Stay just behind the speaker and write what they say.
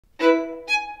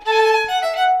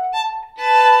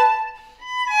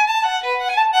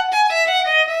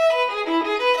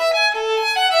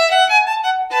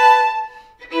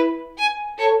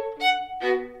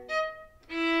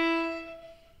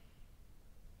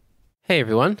Hey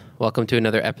everyone, welcome to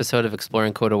another episode of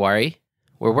Exploring Kodawari.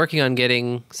 We're working on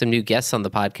getting some new guests on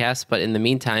the podcast, but in the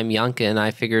meantime, Yanka and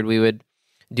I figured we would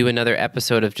do another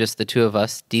episode of just the two of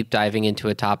us deep diving into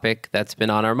a topic that's been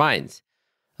on our minds,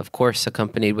 of course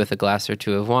accompanied with a glass or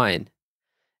two of wine.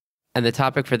 And the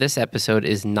topic for this episode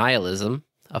is nihilism,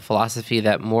 a philosophy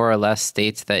that more or less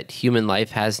states that human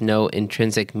life has no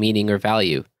intrinsic meaning or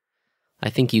value. I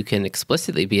think you can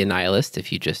explicitly be a nihilist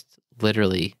if you just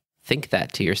literally think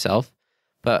that to yourself,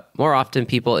 but more often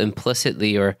people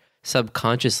implicitly or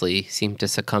subconsciously seem to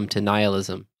succumb to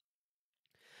nihilism.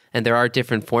 And there are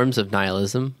different forms of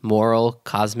nihilism: moral,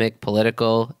 cosmic,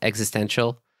 political,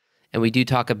 existential. And we do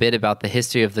talk a bit about the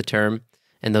history of the term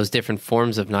and those different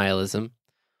forms of nihilism.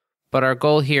 But our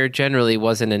goal here generally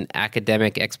wasn't an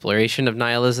academic exploration of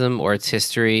nihilism or its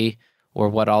history or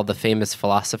what all the famous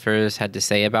philosophers had to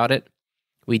say about it.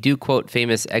 We do quote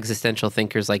famous existential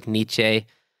thinkers like Nietzsche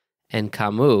and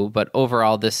Camus, but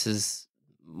overall this is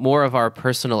more of our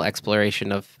personal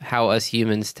exploration of how us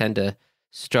humans tend to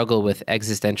struggle with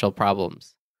existential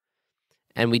problems.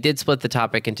 And we did split the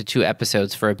topic into two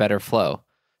episodes for a better flow.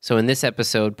 So in this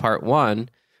episode, part one,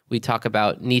 we talk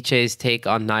about Nietzsche's take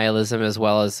on nihilism as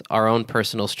well as our own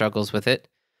personal struggles with it.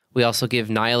 We also give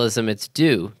nihilism its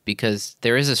due because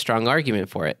there is a strong argument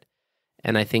for it.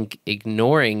 And I think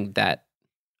ignoring that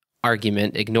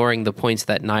argument, ignoring the points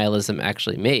that nihilism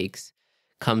actually makes,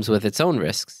 comes with its own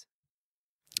risks.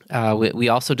 We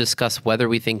also discuss whether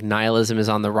we think nihilism is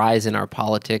on the rise in our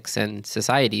politics and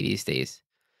society these days.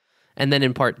 And then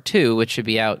in part two, which should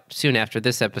be out soon after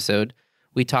this episode,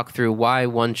 we talk through why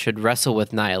one should wrestle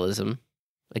with nihilism,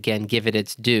 again, give it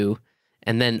its due,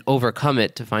 and then overcome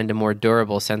it to find a more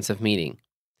durable sense of meaning.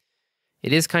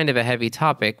 It is kind of a heavy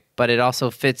topic, but it also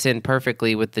fits in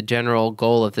perfectly with the general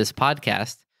goal of this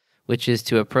podcast, which is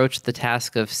to approach the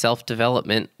task of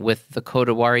self-development with the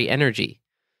Kodawari energy.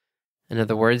 In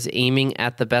other words, aiming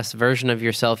at the best version of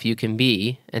yourself you can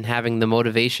be and having the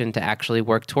motivation to actually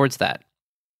work towards that.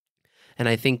 And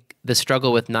I think the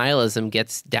struggle with nihilism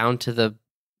gets down to the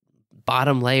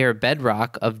bottom layer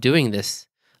bedrock of doing this,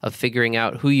 of figuring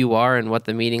out who you are and what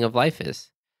the meaning of life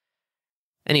is.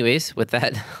 Anyways, with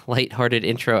that lighthearted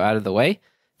intro out of the way,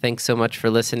 thanks so much for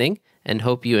listening and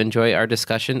hope you enjoy our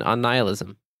discussion on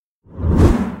nihilism.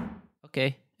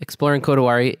 Okay, Exploring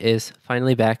Kodawari is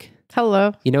finally back.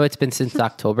 Hello. You know, it's been since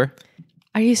October.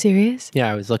 Are you serious? Yeah,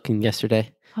 I was looking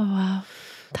yesterday. Oh, wow.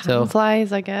 Time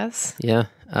flies, I guess. Yeah.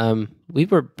 We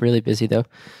were really busy, though.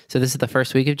 So this is the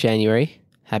first week of January.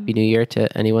 Happy New Year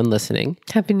to anyone listening.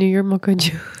 Happy New Year,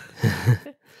 Mokoju.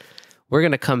 We're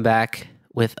going to come back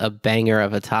with a banger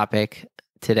of a topic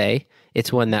today.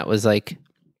 It's one that was like,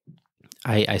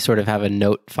 I sort of have a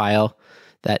note file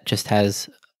that just has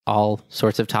all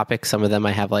sorts of topics. Some of them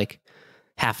I have like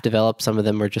half developed. Some of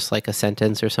them are just like a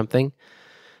sentence or something.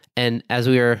 And as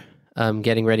we were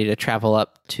getting ready to travel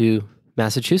up to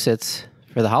Massachusetts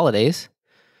for the holidays,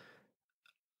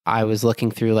 I was looking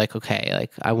through like, okay,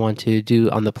 like I want to do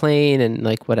on the plane and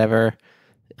like whatever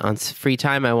on free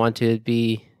time, I want to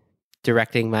be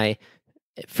directing my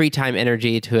free time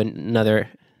energy to another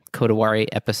Kodawari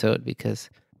episode because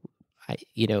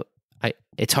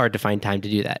it's hard to find time to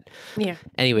do that. Yeah.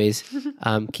 Anyways,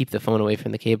 keep the phone away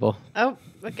from the cable. Oh,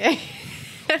 okay.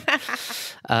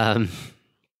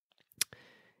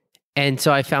 And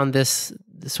so I found this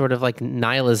sort of like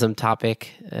nihilism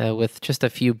topic with just a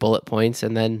few bullet points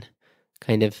and then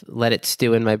kind of let it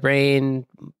stew in my brain,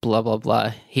 blah, blah,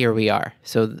 blah. Here we are.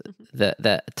 So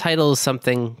the title is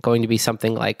going to be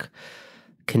something like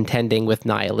Contending with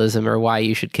Nihilism or Why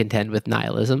You Should Contend with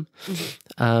Nihilism.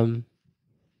 Mm-hmm.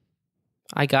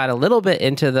 I got a little bit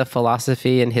into the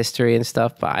philosophy and history and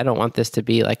stuff, but I don't want this to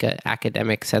be like an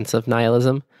academic sense of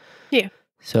nihilism. Yeah.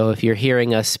 So if you're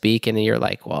hearing us speak and you're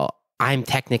like, well, I'm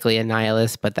technically a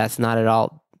nihilist, but that's not at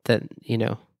all that,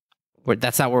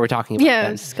 that's not what we're talking about. Yeah,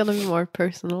 it's going to be more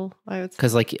personal, I would say.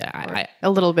 Because like a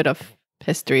little bit of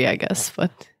history, I guess,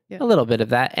 but yeah. A little bit of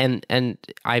that. And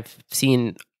I've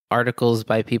seen articles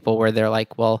by people where they're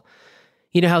like, well,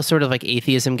 you know how sort of like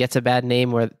atheism gets a bad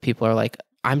name where people are like,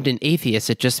 I'm an atheist.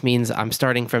 It just means I'm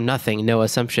starting from nothing, no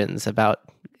assumptions about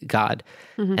God.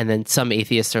 Mm-hmm. And then some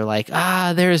atheists are like,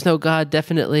 there is no God,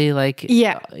 definitely. Like,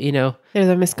 yeah, there's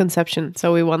a misconception.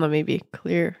 So we want to maybe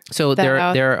clear. So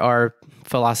there are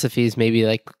philosophies maybe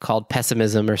like called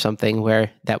pessimism or something where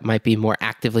that might be more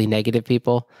actively negative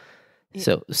people. Yeah.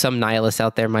 So some nihilists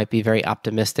out there might be very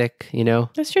optimistic,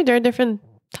 That's true. There are different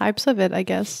types of it, I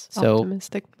guess. So,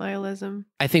 optimistic nihilism.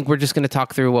 I think we're just going to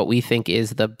talk through what we think is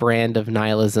the brand of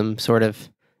nihilism sort of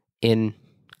in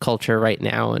culture right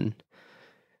now. And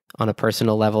on a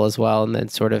personal level as well, and then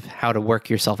sort of how to work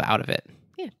yourself out of it.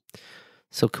 Yeah.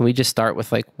 So can we just start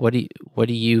with like, what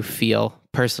do you feel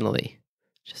personally?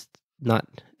 Just not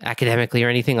academically or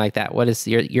anything like that. What is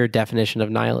your definition of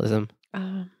nihilism?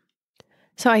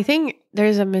 So I think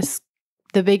there's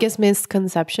the biggest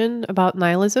misconception about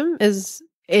nihilism is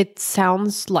it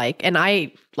sounds like, and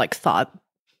I like thought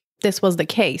this was the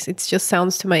case. It just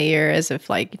sounds to my ear as if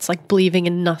like it's like believing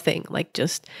in nothing, like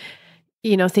just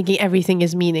thinking everything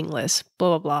is meaningless, blah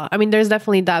blah blah. I mean, there's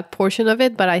definitely that portion of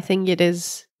it, but I think it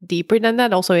is deeper than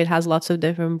that. Also, it has lots of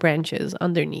different branches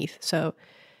underneath. So,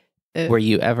 were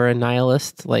you ever a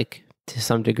nihilist, like to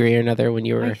some degree or another, when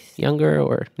you were younger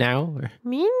or now? Or?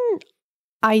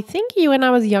 I think when I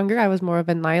was younger, I was more of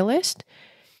a nihilist.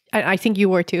 I think you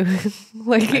were too.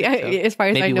 Like, as far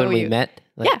as maybe I know when we you. met.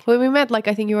 Like, yeah, when we met, like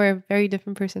I think you were a very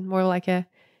different person, more like a,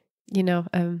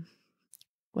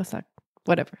 what's that?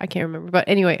 Whatever, I can't remember. But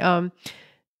anyway,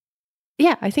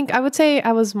 yeah, I think I would say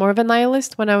I was more of a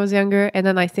nihilist when I was younger, and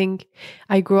then I think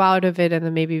I grew out of it, and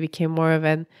then maybe became more of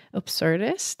an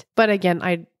absurdist. But again,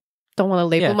 I don't want to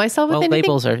label myself with anything.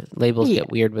 Labels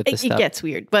get weird with this stuff. It gets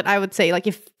weird, but I would say like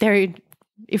if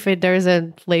there's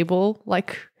a label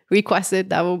like requested,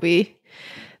 that will be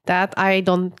that. I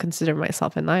don't consider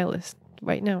myself a nihilist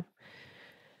right now.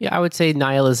 Yeah, I would say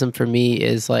nihilism for me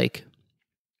is like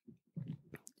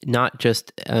not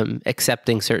just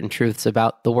accepting certain truths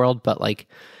about the world, but like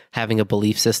having a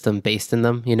belief system based in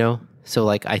them, So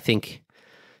like I think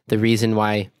the reason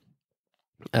why,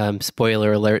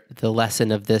 spoiler alert, the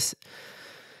lesson of this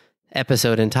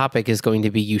episode and topic is going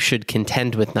to be you should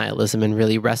contend with nihilism and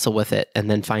really wrestle with it and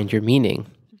then find your meaning.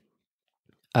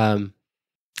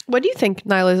 What do you think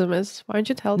nihilism is? Why don't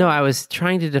you tell me? No, I was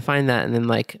trying to define that, and then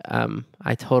like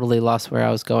I totally lost where I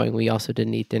was going. We also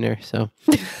didn't eat dinner, so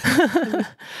we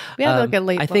had like a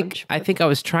late lunch. I think I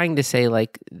was trying to say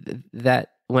like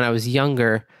that when I was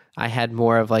younger, I had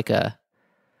more of like a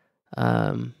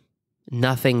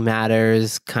nothing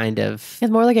matters kind of.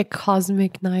 It's more like a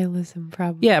cosmic nihilism,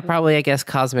 probably. Yeah, probably. I guess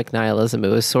cosmic nihilism. It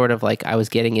was sort of like I was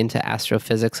getting into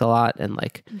astrophysics a lot and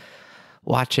like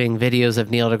watching videos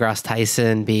of Neil deGrasse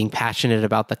Tyson, being passionate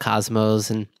about the cosmos,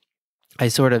 and I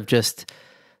sort of just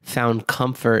found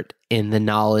comfort in the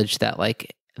knowledge that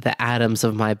like the atoms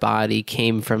of my body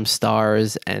came from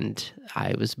stars and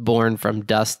I was born from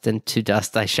dust, and to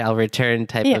dust I shall return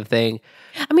type of thing.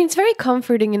 I mean, it's very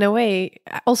comforting in a way.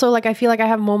 Also, like I feel like I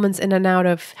have moments in and out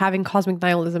of having cosmic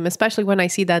nihilism, especially when I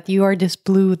see that you are this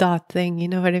blue dot thing. You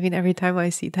know what I mean? Every time I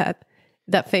see that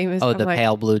famous. Oh, the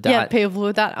pale blue dot. Yeah, pale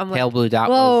blue dot. I'm like, pale blue dot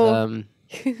whoa. was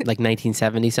like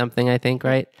 1970 something, I think,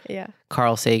 right? Yeah.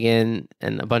 Carl Sagan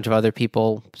and a bunch of other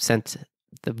people sent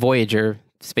the Voyager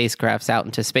spacecrafts out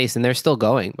into space, and they're still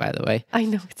going, by the way. I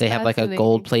know. They have like a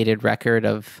gold-plated record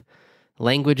of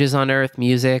languages on Earth,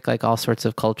 music, like all sorts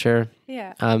of culture.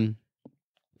 Yeah. And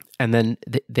then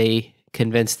they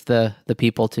convinced the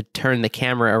people to turn the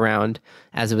camera around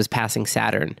as it was passing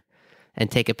Saturn and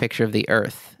take a picture of the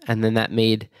Earth. And then that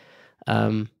made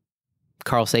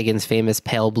Carl Sagan's famous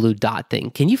pale blue dot thing.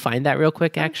 Can you find that real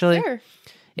quick, actually? Sure.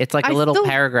 It's like a little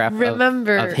paragraph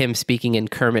of him speaking in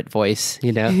Kermit voice,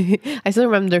 I still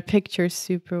remember the picture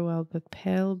super well, the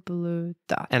pale blue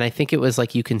dot. And I think it was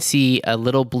like you can see a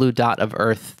little blue dot of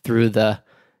Earth through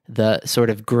the sort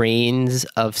of grains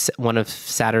of one of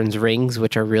Saturn's rings,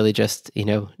 which are really just,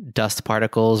 dust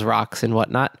particles, rocks and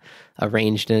whatnot,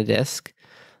 arranged in a disk.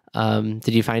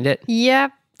 Did you find it?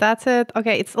 Yep, that's it.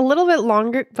 Okay, it's a little bit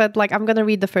longer, but like I'm going to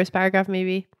read the first paragraph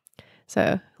maybe.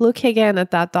 So look again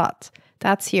at that dot.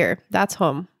 That's here. That's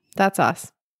home. That's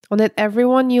us. On it,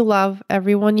 everyone you love,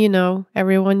 everyone you know,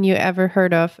 everyone you ever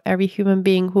heard of, every human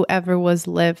being who ever was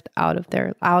lived out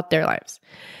their lives.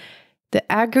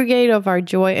 The aggregate of our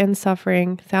joy and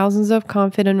suffering, thousands of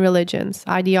confident religions,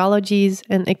 ideologies,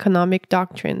 and economic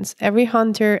doctrines, every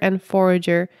hunter and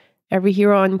forager, every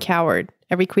hero and coward,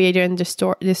 every creator and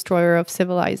destroyer of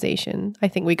civilization. I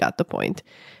think we got the point.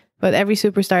 But every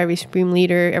superstar, every supreme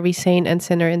leader, every saint and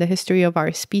sinner in the history of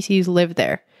our species lived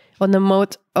there, on the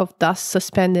mote of dust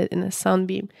suspended in a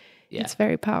sunbeam. Yeah. It's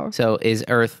very powerful. So is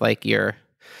Earth like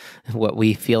what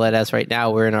we feel it as right now?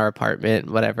 We're in our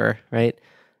apartment, whatever, right?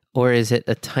 Or is it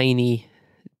a tiny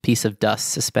piece of dust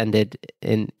suspended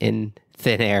in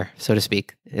thin air, so to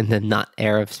speak, in the not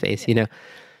air of space,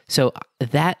 So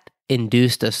that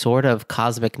induced a sort of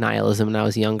cosmic nihilism when I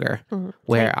was younger,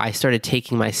 where I started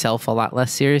taking myself a lot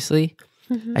less seriously.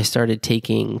 I started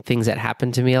taking things that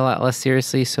happened to me a lot less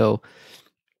seriously. So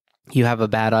you have a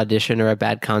bad audition or a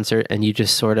bad concert and you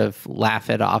just sort of laugh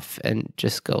it off and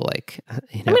just go like,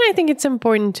 you know. I mean, I think it's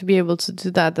important to be able to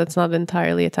do that. That's not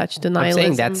entirely attached to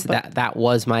nihilism. I'm saying that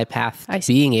was my path to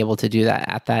being able to do that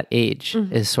at that age,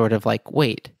 is sort of like,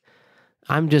 wait,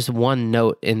 I'm just one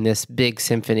note in this big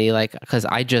symphony. Like, because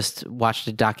I just watched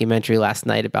a documentary last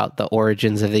night about the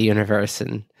origins of the universe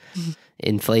and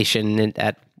inflation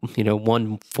at, you know,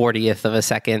 1/40th of a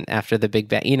second after the Big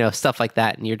Bang, you know, stuff like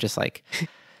that. And you're just like,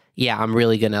 yeah, I'm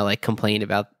really going to like complain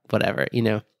about whatever, you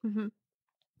know.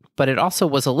 But it also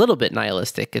was a little bit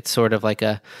nihilistic. It's sort of like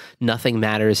a nothing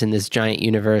matters in this giant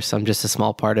universe. I'm just a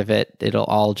small part of it. It'll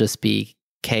all just be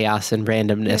chaos and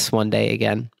randomness one day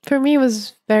again. For me, it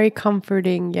was very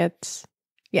comforting, yet,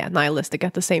 yeah, nihilistic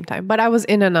at the same time. But I was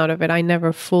in and out of it. I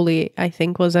never fully, I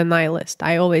think, was a nihilist.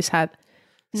 I always had...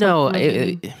 No,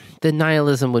 the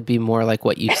nihilism would be more like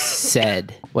what you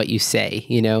said, what you say,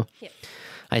 you know? Yeah.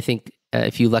 I think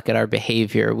if you look at our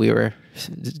behavior, we were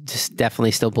just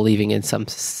definitely still believing in some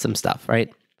stuff,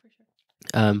 right? Yeah,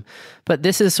 for sure. But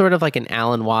this is sort of like an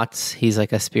Alan Watts. He's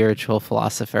like a spiritual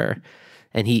philosopher.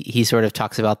 And he sort of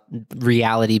talks about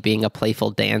reality being a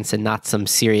playful dance and not some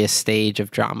serious stage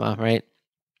of drama, right?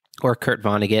 Or Kurt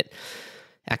Vonnegut.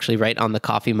 Actually, right on the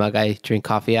coffee mug I drink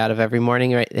coffee out of every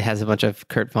morning, right? It has a bunch of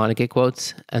Kurt Vonnegut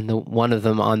quotes. And one of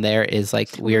them on there is like,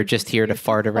 we are just here to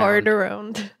fart around. Fart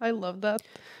around. I love that.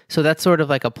 So that's sort of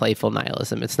like a playful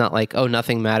nihilism. It's not like, oh,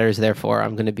 nothing matters, therefore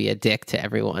I'm going to be a dick to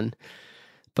everyone.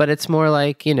 But it's more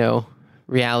like, you know,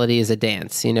 reality is a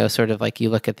dance, you know, sort of like you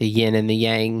look at the yin and the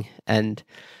yang and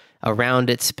around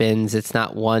it spins. It's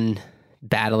not one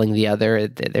battling the other.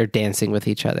 They're dancing with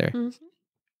each other.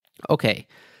 Okay.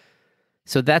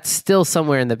 So that's still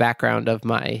somewhere in the background of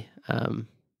my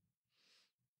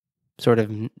sort of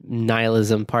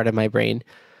nihilism part of my brain.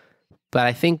 But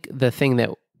I think the thing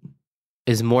that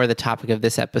is more the topic of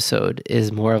this episode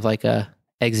is more of like a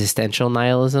existential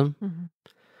nihilism.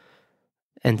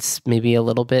 And maybe a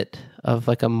little bit of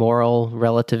like a moral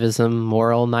relativism,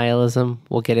 moral nihilism.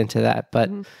 We'll get into that.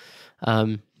 But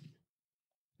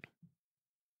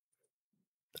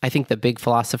I think the big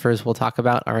philosophers we'll talk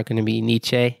about are going to be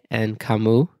Nietzsche and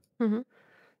Camus.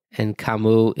 And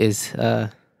Camus is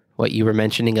what you were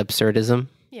mentioning, absurdism,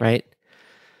 right?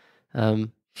 The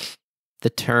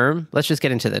term, let's just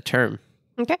get into the term.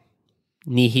 Okay.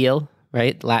 Nihil,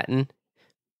 right? Latin.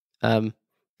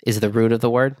 Is the root of the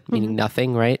word, meaning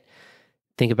nothing, right?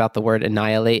 Think about the word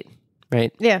annihilate,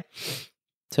 right? Yeah.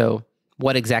 So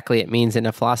what exactly it means in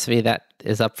a philosophy, that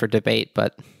is up for debate,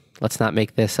 but let's not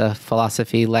make this a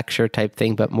philosophy lecture type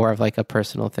thing, but more of like a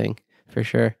personal thing, for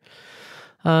sure.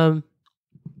 So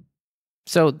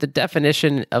the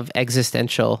definition of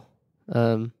existential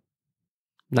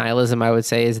nihilism, I would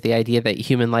say, is the idea that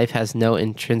human life has no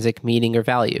intrinsic meaning or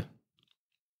value.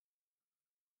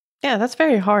 Yeah, that's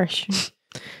very harsh.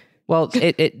 Well,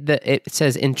 it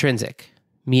says intrinsic,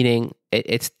 meaning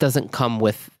it doesn't come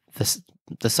with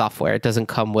the software. It doesn't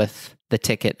come with the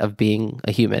ticket of being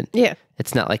a human. Yeah.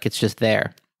 It's not like it's just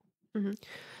there.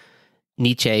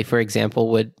 Nietzsche, for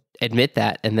example, would admit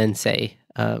that and then say,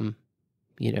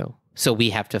 you know, so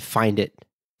we have to find it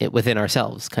within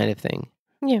ourselves, kind of thing.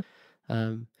 Yeah.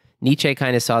 Nietzsche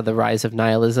kind of saw the rise of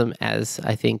nihilism as,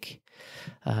 I think,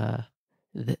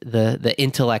 the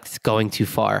intellect going too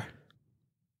far.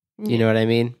 You know what I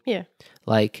mean? Yeah.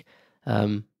 Like,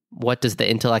 what does the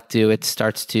intellect do? It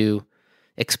starts to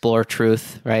explore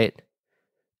truth, right?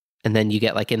 And then you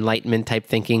get like enlightenment type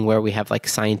thinking where we have like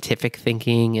scientific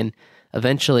thinking, and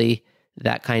eventually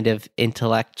that kind of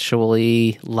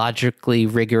intellectually, logically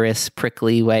rigorous,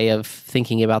 prickly way of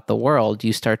thinking about the world,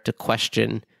 you start to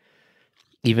question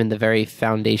even the very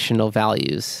foundational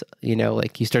values, you know,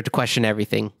 like you start to question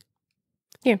everything.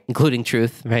 Yeah. Including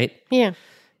truth, right? Yeah.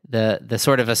 The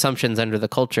sort of assumptions under the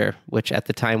culture, which at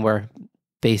the time were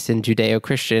based in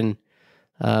Judeo-Christian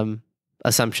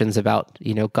assumptions about,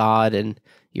 you know, God and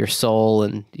your soul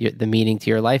and the meaning to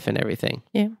your life and everything.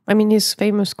 Yeah. I mean, his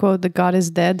famous quote, "The God is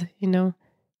dead," you know.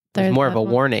 There's more of a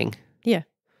warning. Yeah.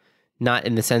 Not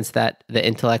in the sense that the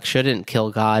intellect shouldn't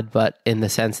kill God, but in the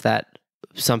sense that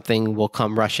something will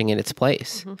come rushing in its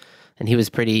place. And he was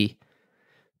pretty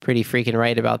freaking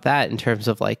right about that in terms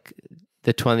of like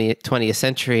the 20th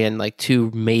century and like two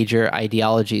major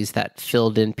ideologies that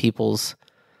filled in people's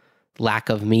lack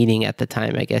of meaning at the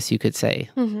time, I guess you could say.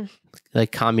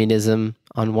 Like communism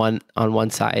on one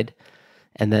side,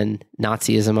 and then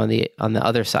Nazism on the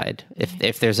other side,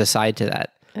 if there's a side to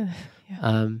that.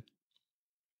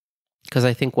 Because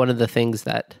I think one of the things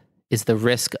that is the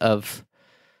risk of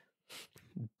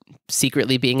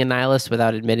secretly being a nihilist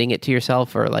without admitting it to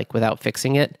yourself or like without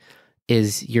fixing it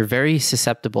is you're very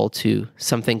susceptible to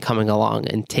something coming along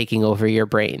and taking over your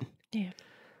brain. Yeah.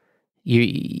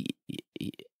 You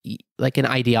like an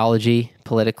ideology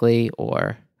politically,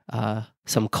 or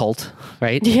some cult,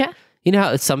 right? Yeah. You know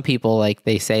how some people, like,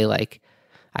 they say, like,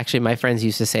 actually my friends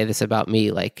used to say this about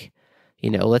me, like, you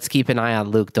know, let's keep an eye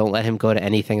on Luke. Don't let him go to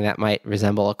anything that might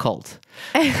resemble a cult.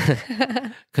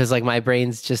 Because, like, my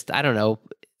brain's just, I don't know,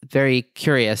 very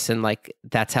curious. And, like,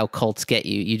 that's how cults get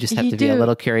you. You just have to be a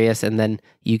little curious, and then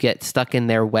you get stuck in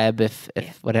their web if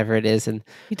whatever it is. And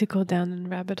You to go down in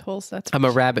rabbit holes. I'm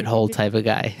a rabbit hole type of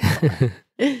guy.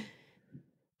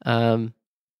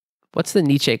 What's the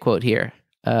Nietzsche quote here?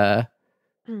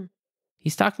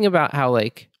 He's talking about how,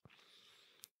 like,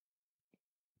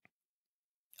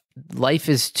 life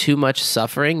is too much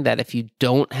suffering, that if you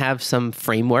don't have some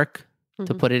framework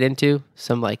to put it into,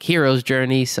 some, like, hero's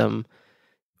journey, some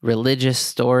religious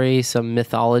story, some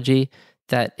mythology,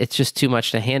 that it's just too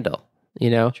much to handle,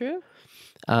 you know? True.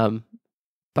 But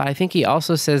I think he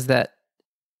also says that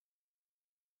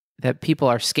people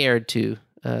are scared to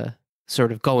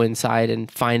sort of go inside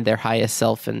and find their highest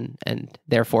self, and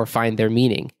therefore find their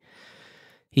meaning.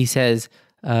 He says,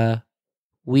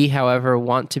 we, however,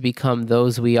 want to become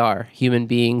those we are, human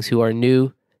beings who are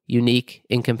new, unique,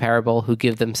 incomparable, who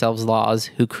give themselves laws,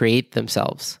 who create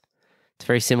themselves. It's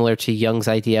very similar to Jung's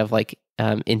idea of, like,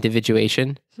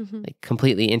 individuation, like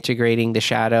completely integrating the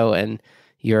shadow and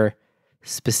your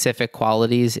specific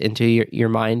qualities into your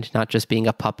mind, not just being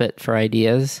a puppet for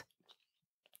ideas.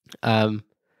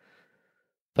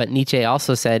 But Nietzsche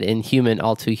also said in Human,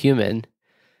 All Too Human,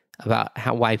 about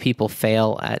why people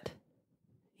fail at,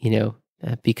 you know,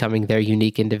 becoming their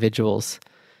unique individuals.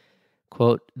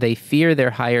 Quote, they fear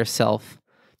their higher self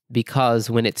because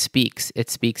when it speaks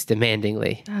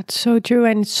demandingly. That's so true.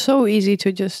 And it's so easy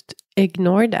to just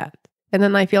ignore that. And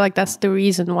then I feel like that's the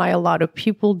reason why a lot of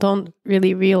people don't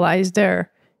really realize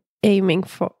they're aiming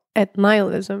at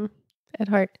nihilism at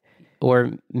heart.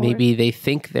 Or maybe they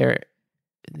think they're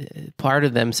part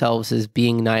of themselves is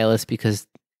being nihilist because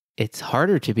it's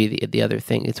harder to be the other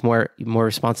thing. It's more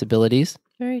responsibilities.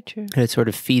 Very true. And it sort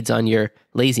of feeds on your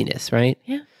laziness, right?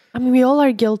 Yeah. I mean, we all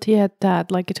are guilty at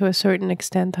that, like, to a certain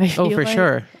extent, I feel. Oh, for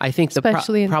sure. I think the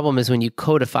problem is when you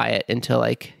codify it into,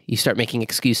 like, you start making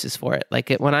excuses for it.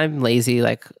 Like, when I'm lazy,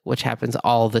 like, which happens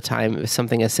all the time, it's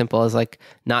something as simple as, like,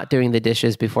 not doing the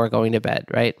dishes before going to bed,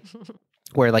 right?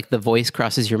 Where, like, the voice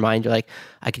crosses your mind. You're like,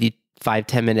 I could do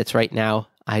 5-10 minutes right now.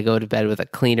 I go to bed with a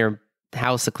cleaner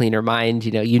house, a cleaner mind,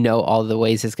 you know all the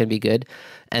ways it's going to be good.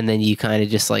 And then you kind of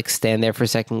just, like, stand there for a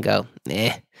second and go,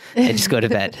 and just go to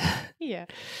bed. Yeah.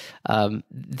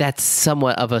 That's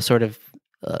somewhat of a sort of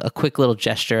a quick little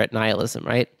gesture at nihilism,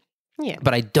 right? Yeah.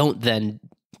 But I don't then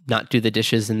not do the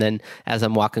dishes, and then as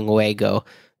I'm walking away go,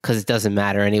 because it doesn't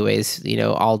matter anyways, you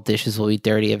know, all dishes will be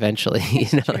dirty eventually. You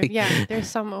know, like, yeah, there's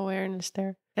some awareness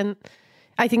there. And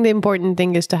I think the important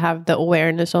thing is to have the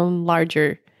awareness on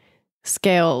larger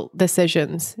scale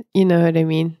decisions, you know what I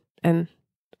mean? And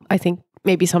I think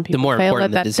maybe some people the more fail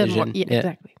important at the that. decision, Yeah,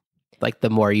 exactly. Like, the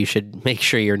more you should make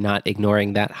sure you're not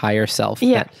ignoring that higher self,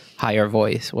 that higher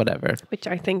voice, whatever. Which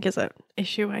I think is an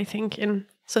issue, I think, in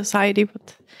society,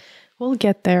 but we'll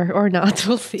get there or not.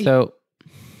 We'll see. So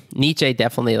Nietzsche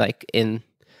definitely, like, in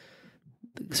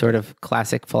sort of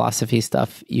classic philosophy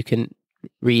stuff, you can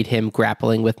read him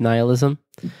grappling with nihilism.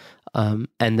 And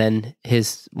then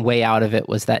his way out of it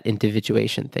was that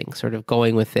individuation thing, sort of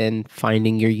going within,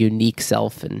 finding your unique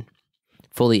self and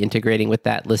fully integrating with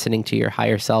that, listening to your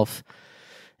higher self.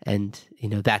 And, you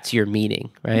know, that's your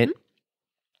meaning, right?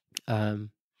 I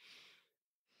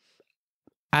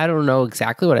don't know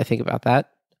exactly what I think about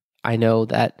that. I know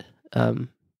that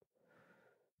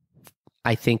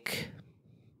I think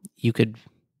you could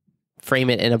frame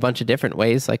it in a bunch of different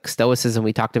ways, like Stoicism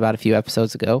we talked about a few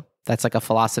episodes ago. That's like a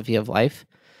philosophy of life.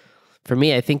 For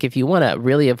me, I think if you want to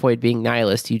really avoid being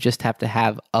nihilist, you just have to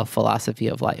have a philosophy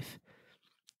of life.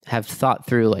 Have thought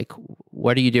through, like,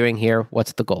 what are you doing here?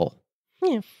 What's the goal?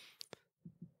 Yeah.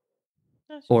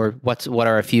 Or what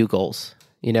are a few goals,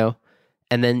 you know?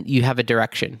 And then you have a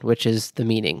direction, which is the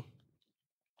meaning.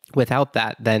 Without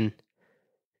that, then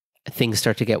things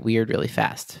start to get weird really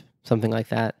fast. Something like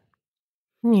that.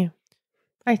 Yeah.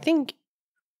 I think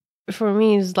for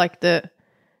me is like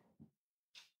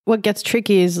what gets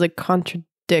tricky is the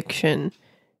contradiction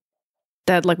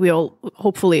that, like, we all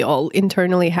hopefully all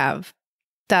internally have,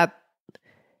 that,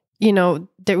 you know,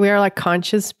 that we are like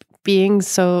conscious beings.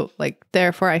 So, like,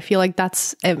 therefore I feel like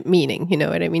that's a meaning, you know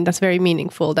what I mean? That's very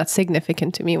meaningful. That's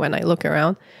significant to me when I look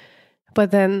around.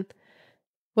 But then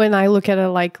when I look at it,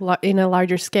 like, in a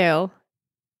larger scale,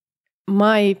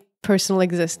 my personal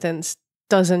existence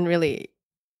doesn't really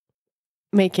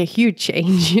make a huge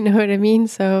change. You know what I mean?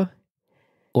 So,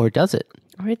 Or does it?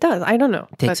 or it does. I don't know.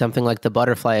 Take something like the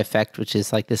butterfly effect, which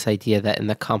is like this idea that in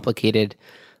the complicated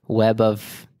web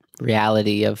of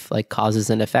reality of like causes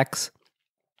and effects,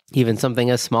 even something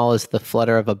as small as the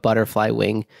flutter of a butterfly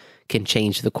wing can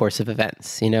change the course of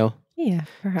events, you know? Yeah,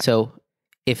 perhaps. So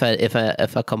if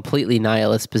a completely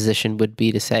nihilist position would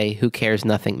be to say, who cares,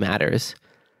 nothing matters.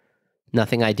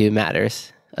 Nothing I do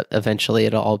matters. Eventually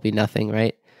it'll all be nothing,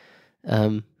 right?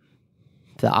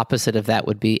 The opposite of that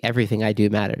would be everything I do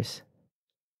matters.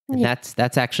 And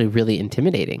that's actually really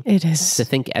intimidating. It is. To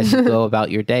think as you go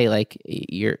about your day, like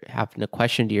you're having a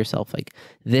question to yourself, like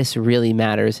this really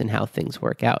matters in how things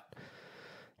work out.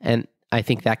 And I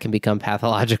think that can become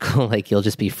pathological. Like you'll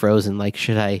just be frozen. Like,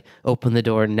 should I open the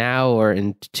door now or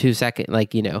in 2 seconds?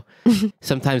 Like, you know,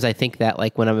 sometimes I think that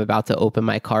like when I'm about to open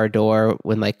my car door,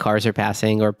 when like cars are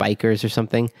passing or bikers or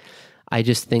something, I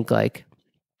just think like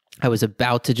I was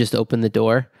about to just open the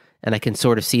door and I can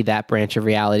sort of see that branch of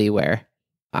reality where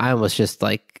I almost just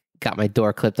like got my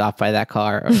door clipped off by that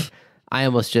car, or I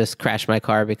almost just crashed my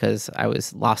car because I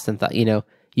was lost in thought. You know,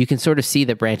 you can sort of see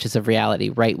the branches of reality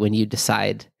right when you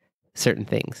decide certain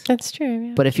things. That's true.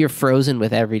 Yeah. But if you're frozen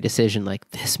with every decision, like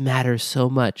this matters so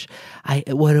much,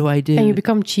 what do I do? And you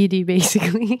become cheaty,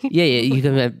 basically. Yeah, you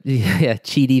can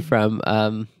Cheaty from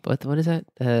what is that?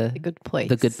 The Good Place.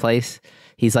 The Good Place.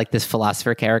 He's like this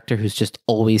philosopher character who's just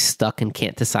always stuck and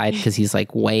can't decide because he's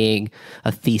like weighing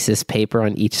a thesis paper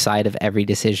on each side of every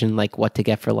decision, like what to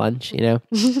get for lunch, you know?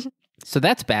 So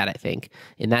that's bad, I think,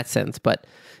 in that sense. But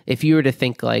if you were to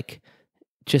think like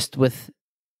just with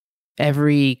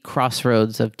every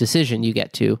crossroads of decision you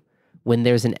get to, when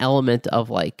there's an element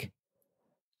of like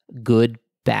good,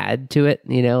 bad to it,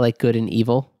 you know, like good and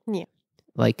evil. Yeah.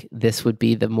 Like this would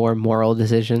be the more moral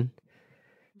decision.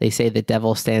 They say the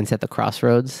devil stands at the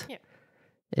crossroads. Yeah.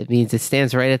 It means it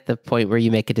stands right at the point where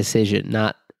you make a decision.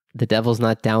 Not the devil's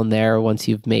not down there once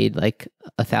you've made like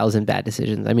 1,000 bad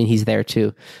decisions. I mean, he's there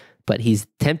too, but he's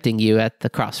tempting you at the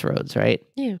crossroads, right?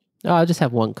 Yeah. Oh, I'll just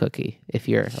have one cookie. If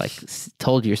you're like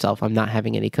told yourself, I'm not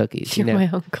having any cookies. You're you know? my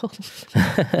uncle.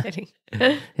 Kidding.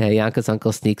 Yeah, Yanka's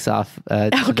uncle sneaks off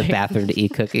to the bathroom to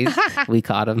eat cookies. We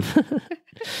caught him.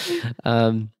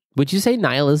 Would you say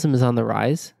nihilism is on the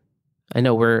rise? I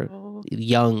know we're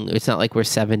young. It's not like we're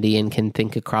 70 and can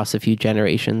think across a few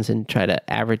generations and try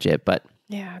to average it, but...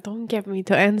 Yeah, don't get me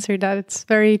to answer that. It's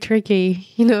very tricky.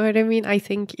 You know what I mean? I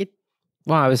think it...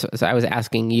 Well, I was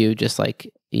asking you just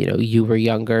like, you know, you were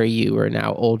younger, you were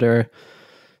now older.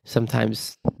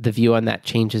 Sometimes the view on that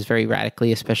changes very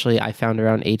radically, especially I found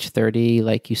around age 30,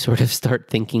 like you sort of start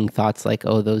thinking thoughts like,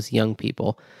 oh, those young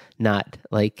people, not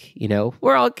like, you know,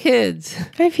 we're all kids.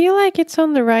 I feel like it's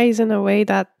on the rise in a way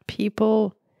that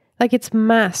people, like it's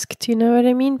masked, you know what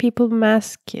I mean? People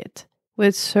mask it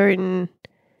with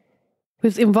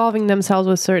involving themselves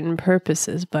with certain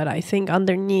purposes, but I think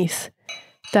underneath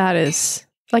that is,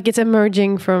 like it's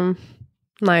emerging from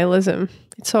nihilism.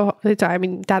 I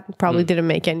mean, that probably didn't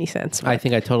make any sense. But. I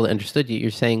think I totally understood you.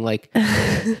 You're saying like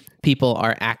people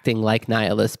are acting like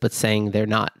nihilists, but saying they're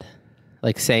not.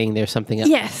 Like saying there's something else.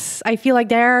 Yes, I feel like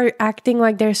they're acting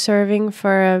like they're serving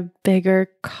for a bigger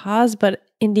cause, but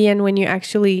in the end, when you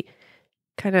actually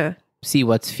kind of see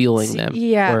what's fueling them,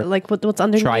 like what's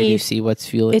underneath, try to see what's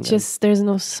fueling them. It's just there's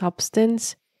no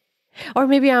substance. Or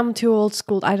maybe I'm too old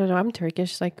school. I don't know. I'm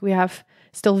Turkish. Like we have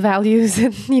still values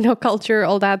and culture,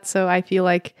 all that. So I feel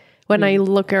like when I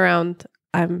look around,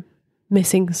 I'm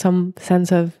missing some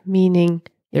sense of meaning.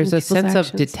 There's a sense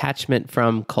of detachment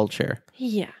from culture.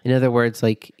 Yeah. In other words,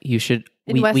 like you should...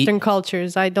 In Western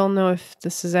cultures, I don't know if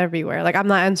this is everywhere. Like I'm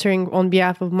not answering on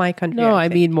behalf of my country. No, I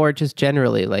mean more just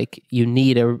generally. Like you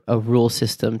need a rule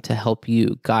system to help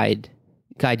you guide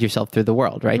yourself through the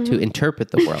world, right? To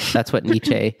interpret the world. That's what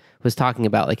Nietzsche was talking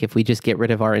about. Like if we just get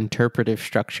rid of our interpretive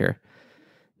structure,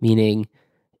 meaning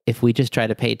if we just try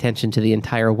to pay attention to the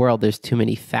entire world, there's too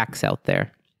many facts out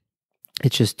there.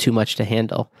 It's just too much to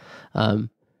handle.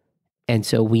 And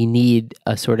so we need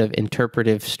a sort of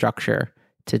interpretive structure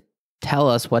to tell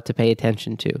us what to pay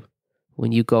attention to.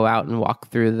 When you go out and walk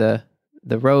through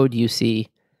the road, you see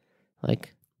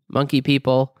like monkey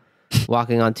people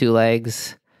walking on two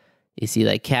legs. You see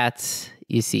like cats,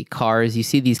 you see cars, you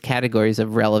see these categories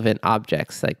of relevant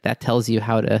objects. Like that tells you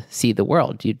how to see the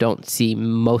world. You don't see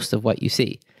most of what you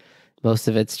see. Most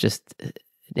of it's just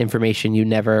information you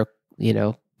never,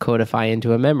 codify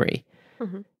into a memory.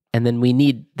 Mm-hmm. And then we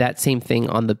need that same thing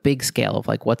on the big scale of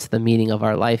like, what's the meaning of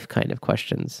our life kind of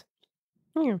questions.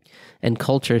 Yeah. And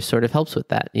culture sort of helps with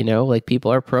that, like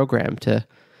people are programmed to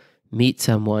meet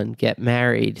someone, get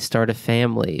married, start a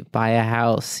family, buy a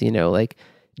house, like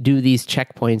do these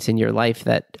checkpoints in your life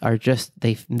that are just,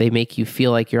 they make you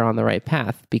feel like you're on the right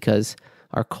path because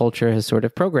our culture has sort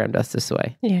of programmed us this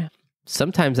way. Yeah.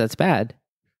 Sometimes that's bad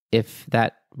if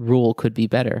that rule could be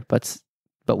better, but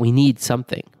we need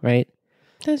something, right?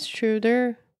 That's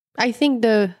true. I think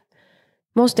the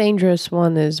most dangerous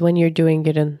one is when you're doing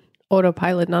it in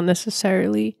autopilot, not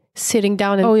necessarily sitting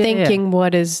down and thinking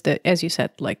what is as you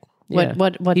said, like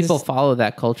what people follow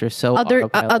that culture so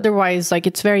otherwise, like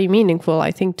it's very meaningful,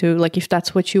 I think, to like if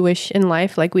that's what you wish in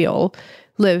life, like we all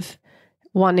live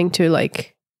wanting to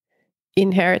like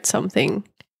inherit something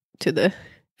to the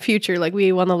future, like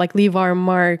we want to like leave our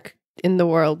mark in the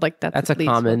world, like that's a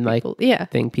common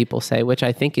thing people say, which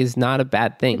I think is not a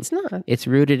bad thing. It's not. It's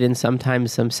rooted in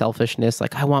sometimes some selfishness,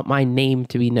 like I want my name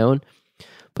to be known,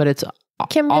 but it's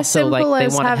also like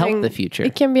they want to help the future.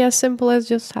 It can be as simple as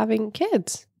just having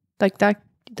kids, like that.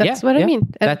 That's what I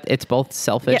mean. That it's both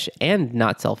selfish and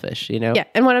not selfish, Yeah,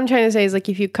 and what I'm trying to say is like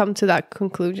if you come to that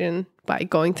conclusion by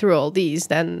going through all these,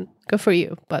 then good for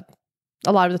you. But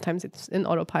a lot of the times it's in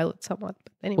autopilot somewhat.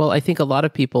 But anyway. Well, I think a lot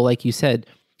of people, like you said,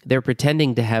 they're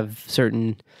pretending to have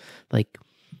certain like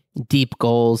deep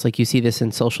goals. Like you see this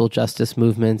in social justice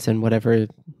movements and whatever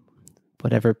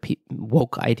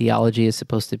woke ideology is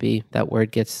supposed to be. That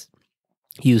word gets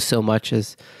used so much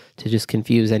as to just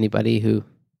confuse anybody who,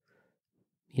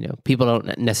 people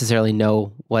don't necessarily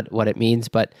know what it means.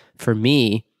 But for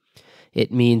me,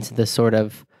 it means the sort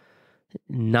of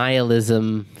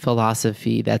nihilism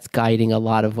philosophy that's guiding a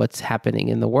lot of what's happening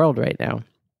in the world right now.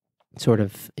 Sort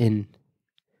of in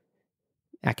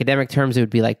academic terms, it would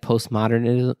be like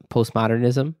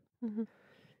postmodernism.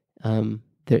 Mm-hmm.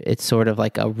 It's sort of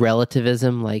like a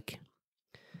relativism, like,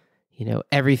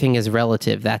 everything is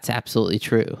relative. That's absolutely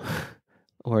true.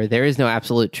 Or there is no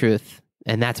absolute truth,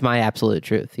 and that's my absolute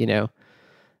truth,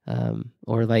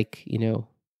 or like,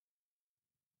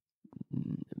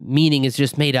 meaning is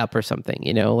just made up or something,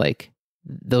 like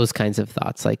those kinds of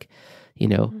thoughts, like,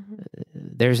 mm-hmm.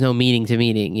 There's no meaning to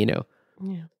meaning,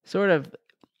 sort of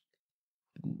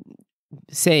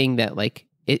saying that like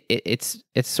it's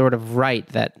sort of right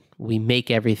that we make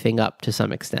everything up to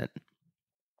some extent.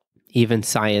 Even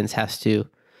science has to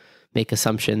make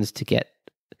assumptions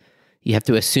you have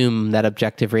to assume that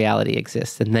objective reality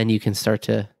exists, and then you can start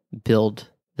to build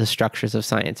the structures of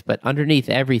science. But underneath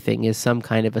everything is some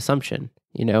kind of assumption,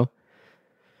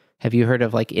 Have you heard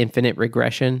of like infinite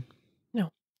regression?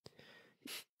 No.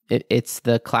 It's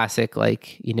the classic,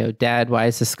 like, Dad, why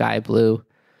is the sky blue?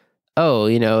 Oh,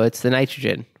 it's the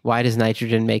nitrogen. Why does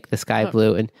nitrogen make the sky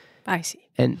blue? And I see.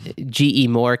 And G.E.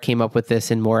 Moore came up with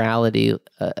this in Morality,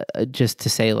 just to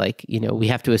say, like, we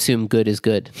have to assume good is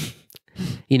good.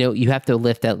 You have to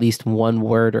lift at least one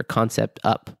word or concept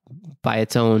up by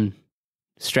its own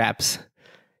straps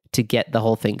to get the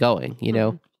whole thing going,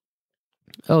 Mm-hmm.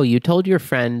 Oh, you told your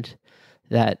friend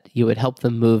that you would help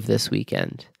them move this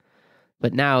weekend,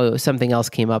 but now something else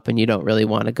came up and you don't really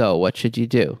want to go. What should you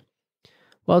do?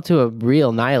 Well, to a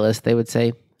real nihilist, they would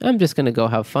say, I'm just going to go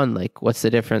have fun. Like, what's the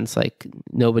difference? Like,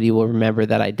 nobody will remember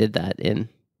that I did that in,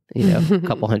 a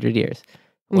couple hundred years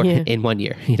or in 1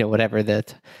 year, whatever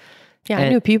that. Yeah, I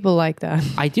knew people like that.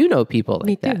 I do know people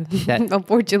like that.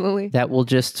 Unfortunately. That will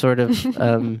just sort of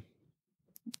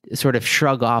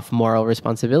shrug off moral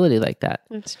responsibility like that.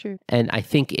 That's true. And I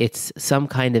think it's some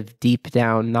kind of deep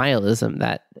down nihilism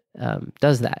that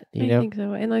does that, I think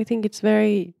so. And I think it's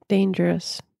very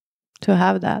dangerous to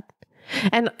have that.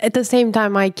 And at the same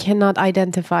time, I cannot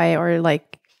identify or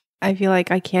like, I feel like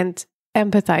I can't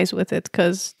empathize with it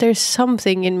because there's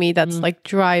something in me that's like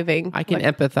driving. I can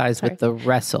empathize with the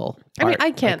wrestle part, I mean,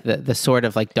 I can't. Like the sort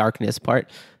of like darkness part,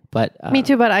 but... me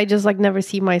too, but I just like never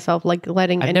see myself like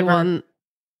letting anyone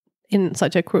in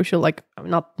such a crucial, like I'm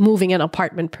not moving an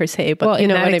apartment per se, but in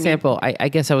that example, I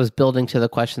guess I was building to the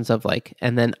questions of like,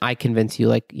 and then I convince you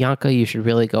like, Yanka, you should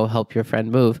really go help your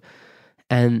friend move.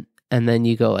 And then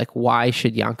you go like, why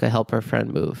should Yanka help her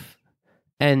friend move?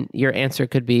 And your answer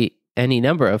could be any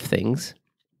number of things.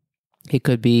 It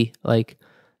could be like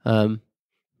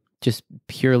just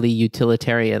purely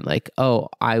utilitarian, like, oh,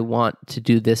 I want to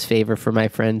do this favor for my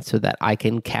friend so that I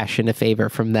can cash in a favor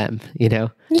from them,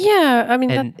 Yeah, I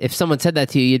mean, and if someone said that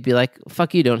to you, you'd be like,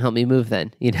 fuck you, don't help me move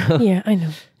then, Yeah, I know.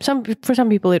 For some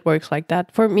people it works like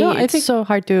that. For me, I think so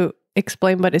hard to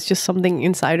explain, but it's just something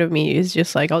inside of me is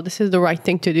just like, oh, this is the right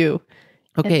thing to do.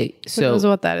 Okay, so who knows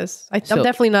what that is? I'm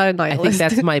definitely not a nihilist. I think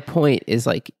that's my point. Is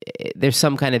like there's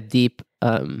some kind of deep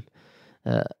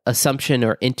assumption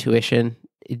or intuition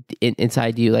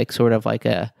inside you, like sort of like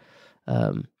a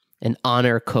an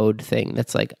honor code thing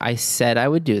that's like, I said I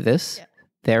would do this,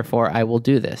 therefore I will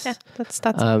do this. Yeah, that's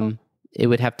cool. It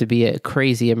would have to be a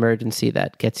crazy emergency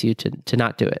that gets you to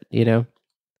not do it, you know?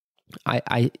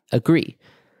 I agree.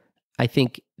 I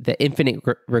think the infinite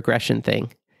regression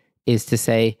thing is to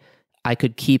say, I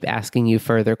could keep asking you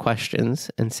further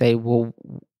questions and say, well,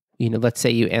 you know, let's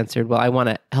say you answered, well, I want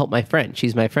to help my friend.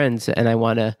 She's my friend and I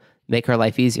want to make her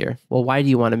life easier. Well, why do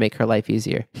you want to make her life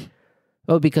easier?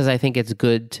 Oh, because I think it's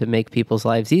good to make people's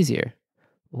lives easier.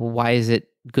 Well, why is it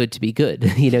good to be good?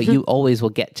 You know, you always will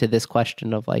get to this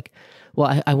question of like,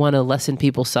 well, I want to lessen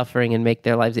people's suffering and make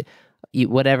their lives,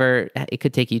 whatever, it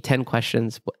could take you 10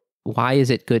 questions. Why is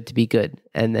it good to be good?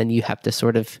 And then you have to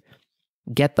sort of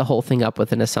get the whole thing up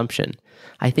with an assumption.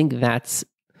 I think that's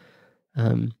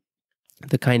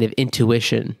the kind of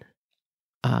intuition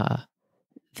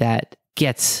that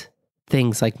gets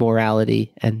things like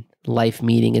morality and life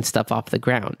meaning and stuff off the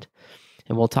ground.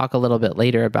 And we'll talk a little bit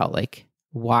later about like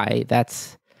why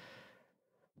that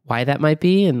might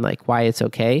be and like why it's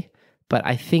okay. But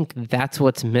I think that's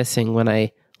what's missing when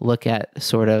I look at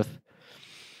sort of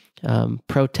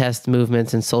protest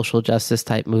movements and social justice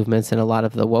type movements and a lot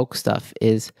of the woke stuff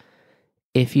is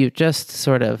if you just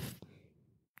sort of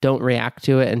don't react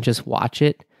to it and just watch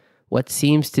it, what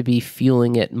seems to be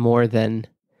fueling it more than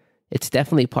it's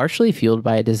definitely partially fueled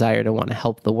by a desire to want to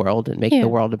help the world and make the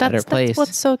world a better place. That's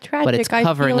what's so tragic. But it's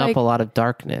covering up a lot of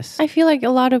darkness. I feel like a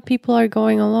lot of people are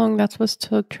going along. That's what's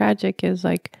so tragic is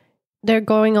like they're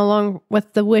going along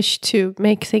with the wish to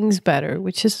make things better,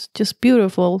 which is just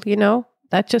beautiful, you know?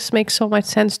 That just makes so much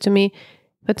sense to me.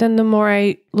 But then the more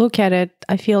I look at it,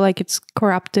 I feel like it's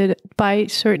corrupted by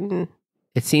certain...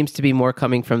 It seems to be more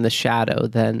coming from the shadow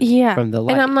than from the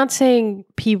light. And I'm not saying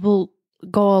people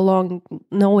go along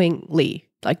knowingly.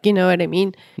 Like, you know what I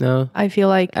mean? No. I feel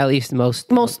like... At least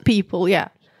most people, yeah.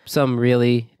 Some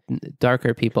really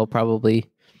darker people probably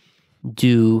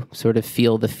do sort of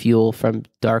feel the fuel from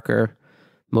darker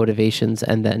motivations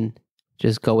and then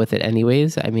just go with it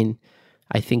anyways. I mean,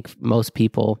 I think most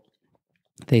people,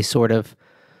 they sort of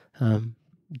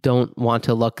don't want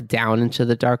to look down into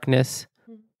the darkness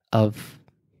of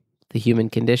the human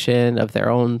condition, of their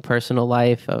own personal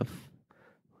life, of,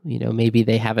 you know, maybe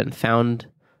they haven't found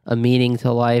a meaning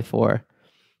to life or,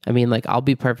 I mean, like, I'll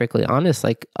be perfectly honest,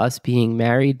 like us being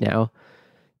married now,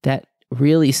 that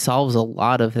really solves a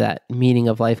lot of that meaning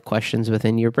of life questions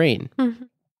within your brain. Mm-hmm.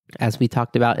 As we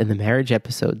talked about in the marriage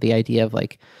episode, the idea of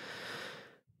like,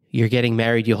 you're getting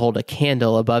married, you hold a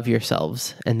candle above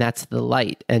yourselves, and that's the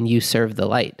light, and you serve the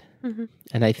light. Mm-hmm.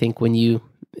 And I think when you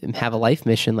have a life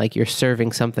mission, like you're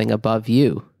serving something above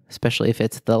you, especially if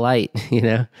it's the light, you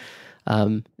know,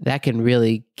 that can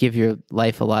really give your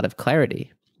life a lot of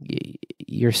clarity.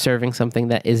 You're serving something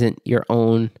that isn't your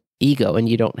own ego, and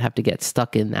you don't have to get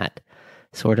stuck in that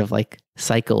sort of like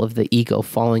cycle of the ego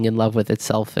falling in love with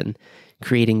itself and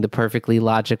creating the perfectly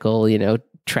logical, you know,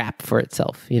 trap for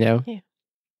itself, you know? Yeah.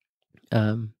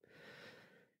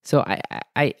 So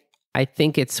I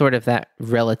think it's sort of that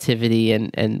relativity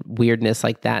and weirdness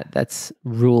like that that's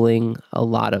ruling a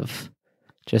lot of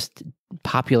just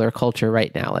popular culture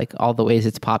right now. Like all the ways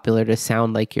it's popular to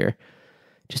sound like you're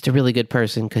just a really good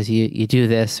person because you do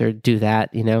this or do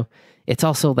that, you know. It's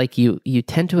also like you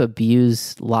tend to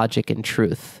abuse logic and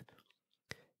truth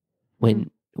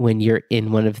when you're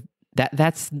in one of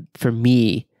that's for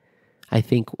me, I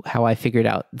think how I figured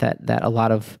out that a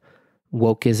lot of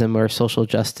wokeism or social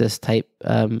justice type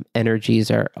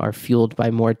energies are fueled by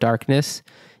more darkness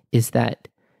is that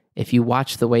if you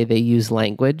watch the way they use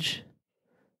language,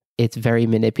 it's very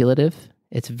manipulative.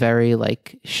 It's very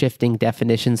like shifting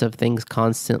definitions of things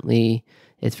constantly.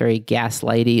 It's very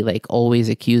gaslighty, like always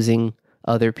accusing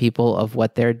other people of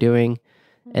what they're doing.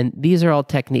 And these are all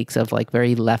techniques of like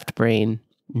very left brain,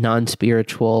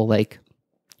 non-spiritual like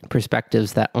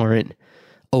perspectives that aren't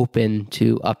open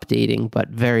to updating, but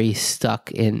very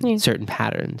stuck in certain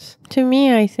patterns. To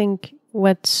me, I think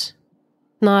what's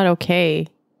not okay,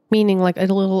 meaning like a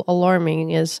little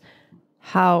alarming, is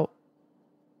how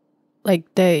like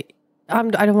I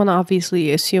don't want to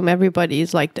obviously assume everybody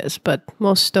is like this, but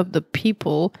most of the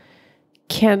people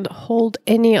can't hold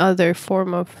any other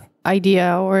form of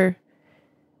idea or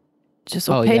just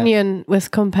opinion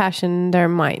with compassion in their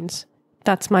minds.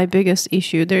 That's my biggest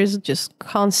issue. There's just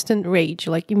constant rage,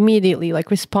 like immediately, like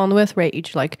respond with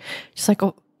rage, like just like,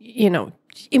 oh, you know,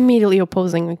 immediately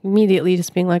opposing, like immediately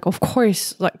just being like, of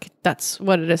course, like that's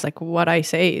what it is. Like what I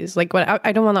say is like what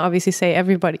I don't want to obviously say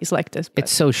everybody's like this. But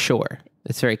it's so sure.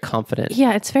 It's very confident.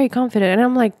 Yeah, it's very confident. And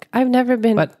I'm like, I've never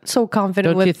been so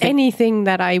confident with anything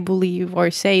that I believe or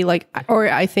say, like, or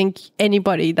I think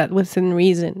anybody that within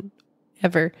reason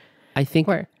ever. I think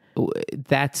Or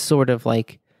that's sort of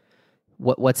like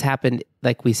what's happened,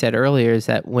 like we said earlier, is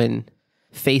that when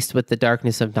faced with the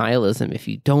darkness of nihilism, if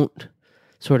you don't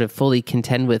sort of fully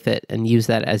contend with it and use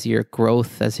that as your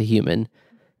growth as a human,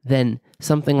 then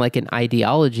something like an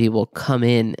ideology will come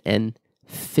in and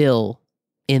fill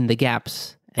in the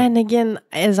gaps. And again,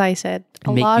 as I said,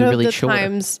 a Make lot you of really the sure.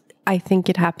 times, I think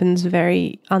it happens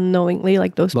very unknowingly.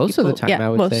 Like those Most people, of the time, yeah, I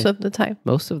would most say. of the time.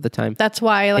 Most of the time. That's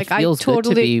why, like, it feels I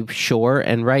totally good to be sure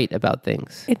and right about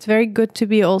things. It's very good to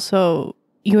be also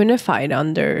unified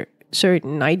under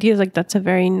certain ideas. Like that's a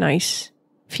very nice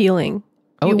feeling.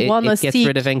 Oh, You wanna it gets seek-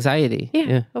 rid of anxiety.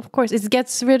 Yeah, of course. It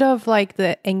gets rid of like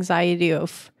the anxiety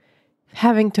of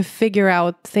having to figure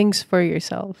out things for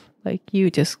yourself. Like you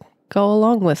just go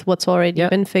along with what's already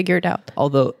been figured out.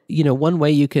 Although, one way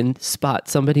you can spot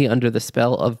somebody under the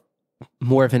spell of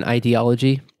more of an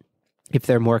ideology, if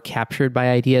they're more captured by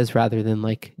ideas rather than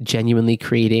like genuinely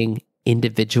creating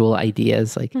individual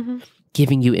ideas, like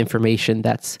giving you information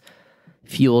that's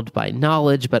fueled by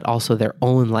knowledge, but also their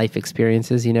own life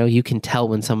experiences. You can tell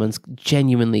when someone's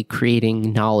genuinely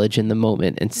creating knowledge in the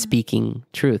moment and speaking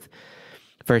truth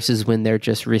versus when they're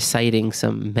just reciting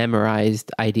some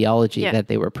memorized ideology that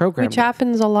they were programmed Which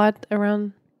happens a lot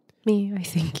around me, I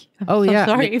think. I'm so yeah.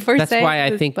 sorry for that's saying why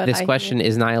I think but this question,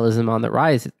 is nihilism on the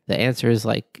rise? The answer is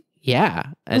like,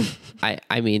 yeah. And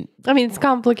I mean, it's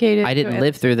complicated. I didn't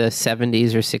live through the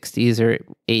 70s or 60s or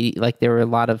 80s. Like there were a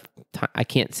lot of I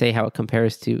can't say how it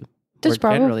compares to There's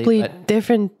probably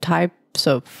different types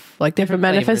of like different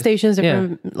manifestations,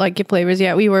 different like flavors.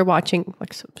 Yeah, we were watching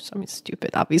like something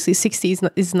stupid. Obviously, 60s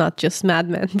is not just Mad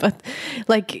Men, but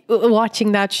like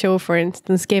watching that show, for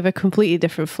instance, gave a completely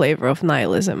different flavor of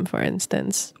nihilism, for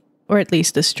instance, or at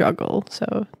least the struggle.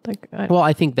 So like,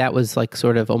 I think that was like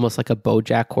sort of almost like a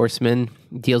BoJack Horseman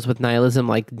deals with nihilism.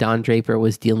 Like Don Draper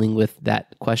was dealing with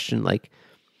that question, like,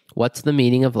 what's the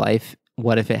meaning of life?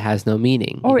 What if it has no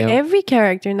meaning? Or every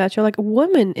character in that show, like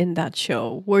women in that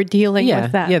show, were dealing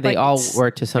with that. Yeah, they like, all were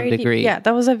to some degree. Yeah,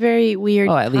 that was a very weird.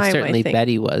 Oh, at least time, certainly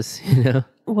Betty was.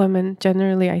 Women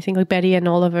generally, I think, like Betty and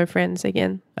all of her friends.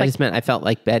 Again, I just meant I felt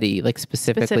like Betty, like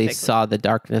specifically saw the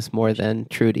darkness more than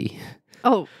Trudy.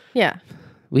 Oh yeah,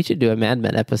 we should do a Mad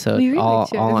Men episode all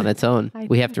on its own.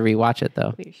 We have to rewatch it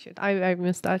though. We should. I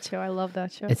missed that show. I love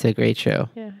that show. It's a great show.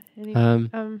 Yeah.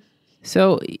 Anyway,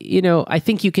 So, I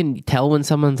think you can tell when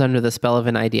someone's under the spell of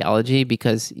an ideology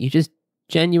because you just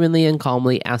genuinely and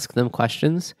calmly ask them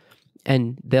questions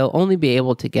and they'll only be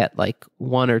able to get like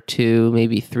 1 or 2,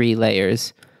 maybe 3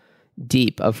 layers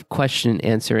deep of question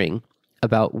answering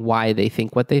about why they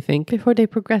think what they think. Before they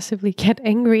progressively get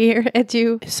angrier at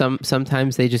you.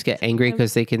 Sometimes they just get angry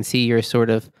because they can see you're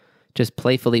sort of just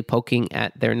playfully poking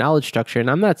at their knowledge structure. And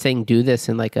I'm not saying do this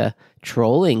in like a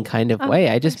trolling kind of way.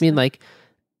 I just mean like,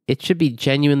 it should be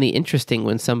genuinely interesting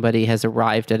when somebody has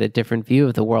arrived at a different view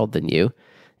of the world than you.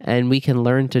 And we can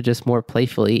learn to just more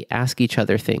playfully ask each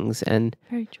other things. And,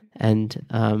 very true.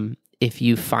 And if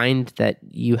you find that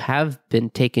you have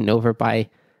been taken over by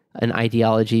an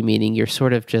ideology, meaning you're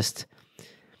sort of just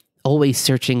always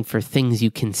searching for things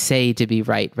you can say to be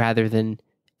right rather than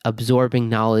absorbing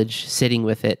knowledge, sitting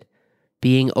with it,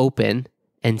 being open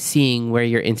and seeing where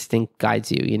your instinct guides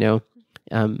you,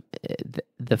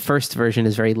 the first version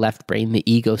is very left brain. The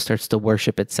ego starts to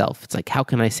worship itself. It's like, how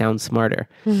can I sound smarter?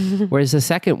 Whereas the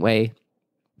second way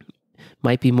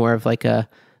might be more of like a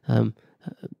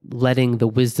letting the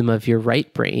wisdom of your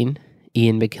right brain.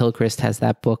 Ian McGilchrist has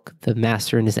that book, The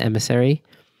Master and His Emissary.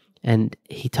 And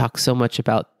he talks so much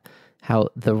about how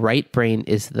the right brain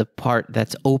is the part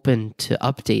that's open to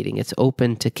updating. It's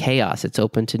open to chaos. It's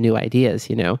open to new ideas,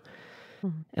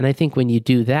 And I think when you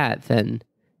do that, then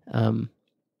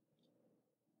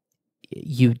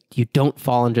you don't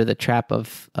fall under the trap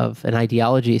of an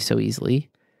ideology so easily.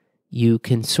 You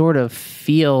can sort of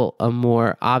feel a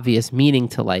more obvious meaning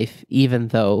to life, even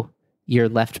though your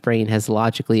left brain has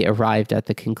logically arrived at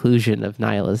the conclusion of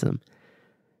nihilism.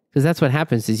 Because that's what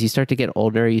happens is you start to get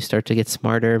older, you start to get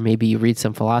smarter, maybe you read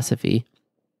some philosophy,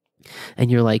 and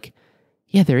you're like,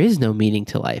 yeah, there is no meaning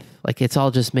to life. Like, it's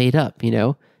all just made up,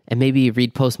 And maybe you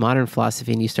read postmodern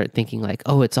philosophy and you start thinking like,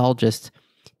 oh, it's all just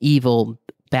evil,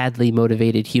 badly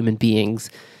motivated human beings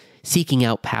seeking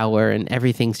out power and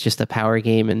everything's just a power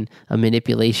game and a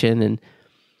manipulation. And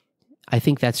I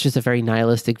think that's just a very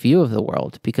nihilistic view of the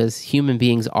world because human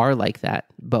beings are like that,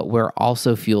 but we're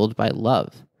also fueled by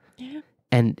love. Yeah.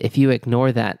 And if you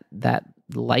ignore that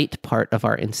light part of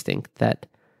our instinct that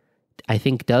I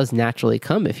think does naturally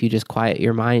come if you just quiet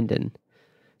your mind and,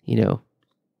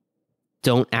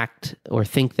 don't act or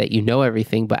think that you know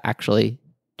everything, but actually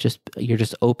you're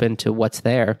just open to what's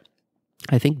there.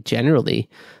 I think generally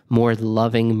more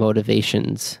loving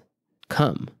motivations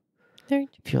come.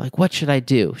 If you're like, what should I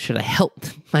do? Should I help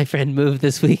my friend move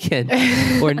this weekend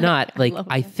or not? Like,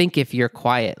 I think if you're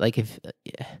quiet, like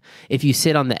if you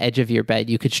sit on the edge of your bed,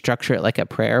 you could structure it like a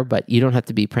prayer, but you don't have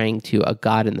to be praying to a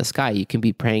God in the sky. You can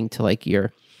be praying to like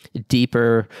your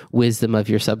deeper wisdom of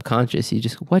your subconscious. You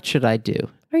just, what should I do?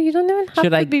 Or you don't even have should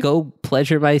to I go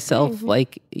pleasure myself,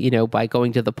 like, by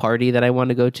going to the party that I want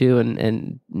to go to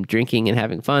and drinking and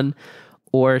having fun?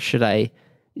 Or should I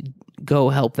go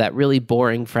help that really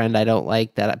boring friend I don't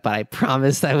like, but I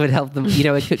promised I would help them?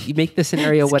 It could, you make the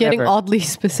scenario it's whatever. Getting oddly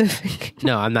specific.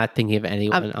 No, I'm not thinking of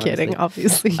anyone. I'm kidding,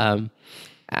 obviously.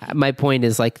 My point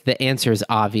is, like, the answer is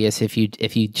obvious if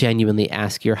you genuinely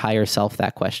ask your higher self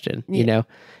that question,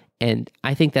 and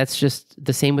I think that's just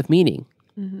the same with meaning.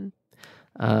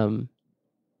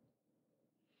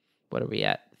 What are we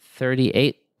at?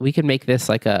 38. We could make this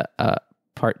like a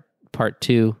part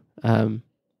two,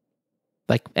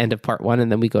 like end of part one,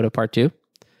 and then we go to part two.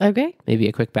 Okay. Maybe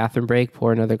a quick bathroom break,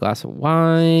 pour another glass of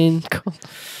wine. Cool.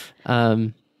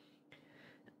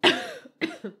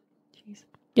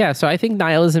 Yeah, so I think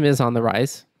nihilism is on the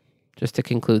rise, just to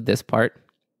conclude this part.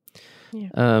 Yeah.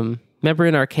 Remember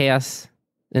in our Chaos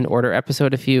and Order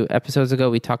episode a few episodes ago,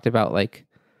 we talked about like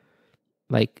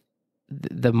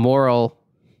the moral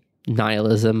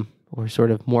nihilism, or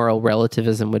sort of moral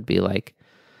relativism, would be like,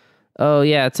 oh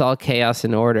yeah, it's all chaos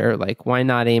and order. Like, why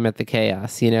not aim at the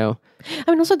chaos, I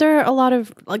mean, also there are a lot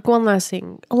of, like, one last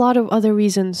thing, a lot of other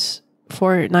reasons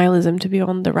for nihilism to be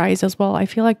on the rise as well. I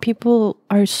feel like people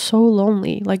are so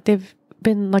lonely. Like, they've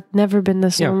been, like, never been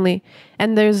this lonely.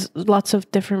 And there's lots of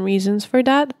different reasons for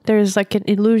that. There's, like, an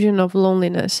illusion of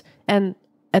loneliness and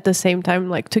at the same time,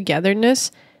 like,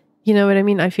 togetherness. You know what I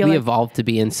mean? I feel we like evolved to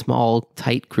be in small,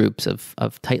 tight groups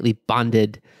of tightly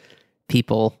bonded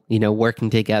people, working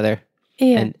together.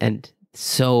 Yeah. And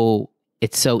so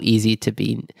it's so easy to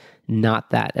be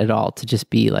not that at all, to just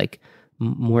be like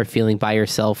more feeling by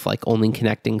yourself, like only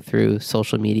connecting through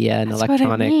social media and That's electronics.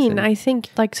 What I mean. I think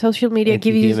like social media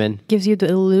gives you the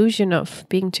illusion of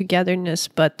being togetherness,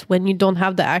 but when you don't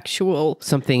have the actual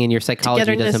something in your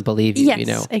psychology doesn't believe you,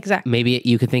 yes, exactly. Maybe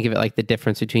you could think of it like the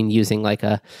difference between using like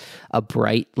a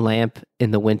bright lamp in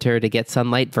the winter to get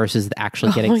sunlight versus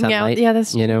actually getting sunlight. Yeah,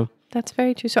 that's That's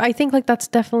very true. So I think like that's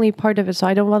definitely part of it. So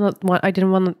I didn't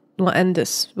want to end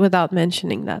this without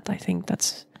mentioning that. I think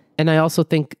that's. And I also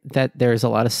think that there's a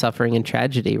lot of suffering and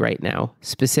tragedy right now,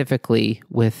 specifically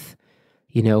with,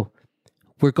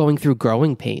 we're going through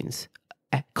growing pains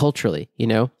culturally,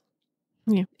 Yeah.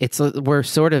 We're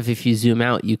sort of, if you zoom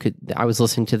out, I was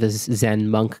listening to this Zen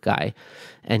monk guy,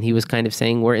 and he was kind of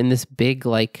saying we're in this big,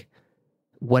 like,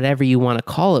 whatever you want to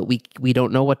call it, we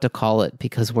don't know what to call it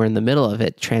because we're in the middle of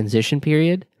it, transition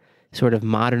period. Sort of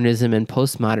modernism and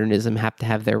postmodernism have to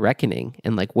have their reckoning.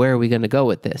 And like, where are we going to go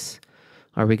with this?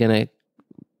 Are we going to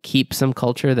keep some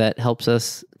culture that helps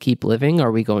us keep living?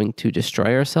 Are we going to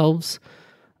destroy ourselves?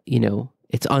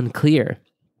 It's unclear.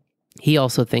 He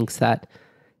also thinks that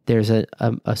there's a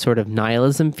sort of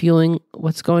nihilism fueling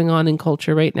what's going on in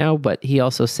culture right now, but he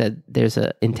also said there's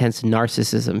an intense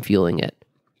narcissism fueling it.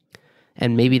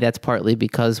 And maybe that's partly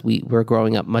because we're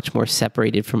growing up much more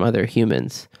separated from other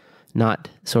humans, not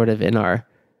sort of in our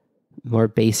more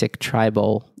basic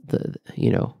tribal,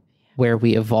 where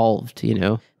we evolved,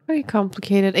 Very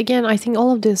complicated. Again, I think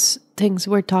all of these things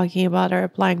we're talking about are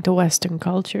applying to Western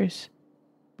cultures.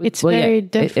 It's very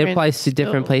different. It applies to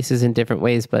different places in different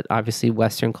ways, but obviously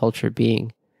Western culture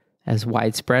being as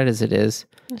widespread as it is.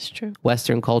 That's true.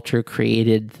 Western culture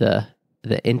created the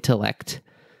intellect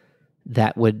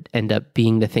that would end up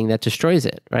being the thing that destroys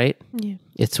it, right? Yeah.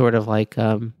 It's sort of like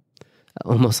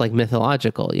almost like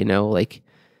mythological, like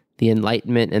the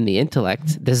Enlightenment and the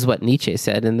intellect. This is what Nietzsche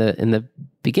said in the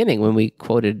beginning when we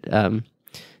quoted,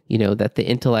 that the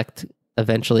intellect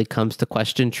eventually comes to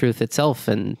question truth itself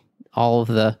and all of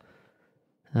the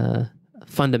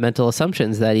fundamental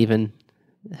assumptions that even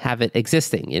have it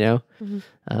existing,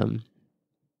 Mm-hmm.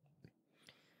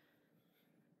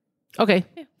 Okay,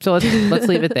 so let's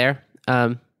leave it there.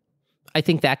 I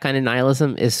think that kind of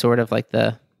nihilism is sort of like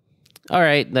all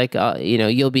right, like,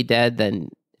 you'll be dead, then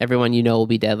everyone will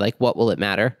be dead. Like, what will it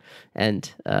matter?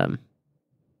 And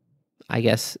I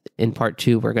guess in part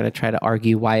two, we're going to try to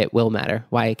argue why it will matter,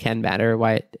 why it can matter,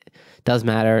 why it does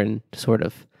matter, and sort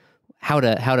of how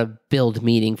to build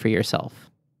meaning for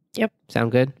yourself. Yep.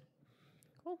 Sound good?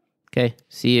 Cool. Okay.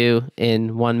 See you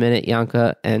in 1 minute,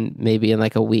 Yanka, and maybe in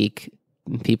like a week,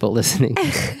 people listening.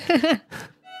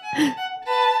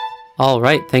 All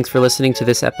right. Thanks for listening to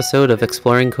this episode of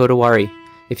Exploring Kodawari.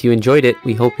 If you enjoyed it,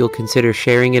 we hope you'll consider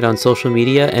sharing it on social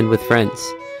media and with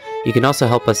friends. You can also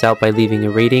help us out by leaving a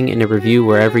rating and a review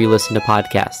wherever you listen to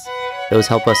podcasts. Those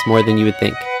help us more than you would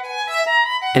think.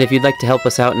 And if you'd like to help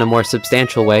us out in a more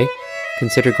substantial way,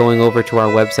 consider going over to our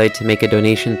website to make a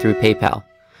donation through PayPal.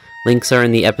 Links are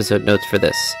in the episode notes for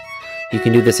this. You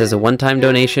can do this as a one-time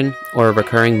donation or a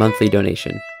recurring monthly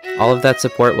donation. All of that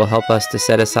support will help us to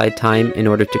set aside time in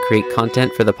order to create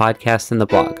content for the podcast and the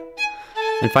blog.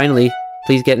 And finally,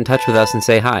 please get in touch with us and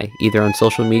say hi, either on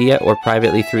social media or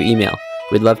privately through email.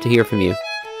 We'd love to hear from you.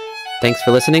 Thanks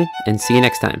for listening, and see you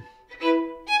next time.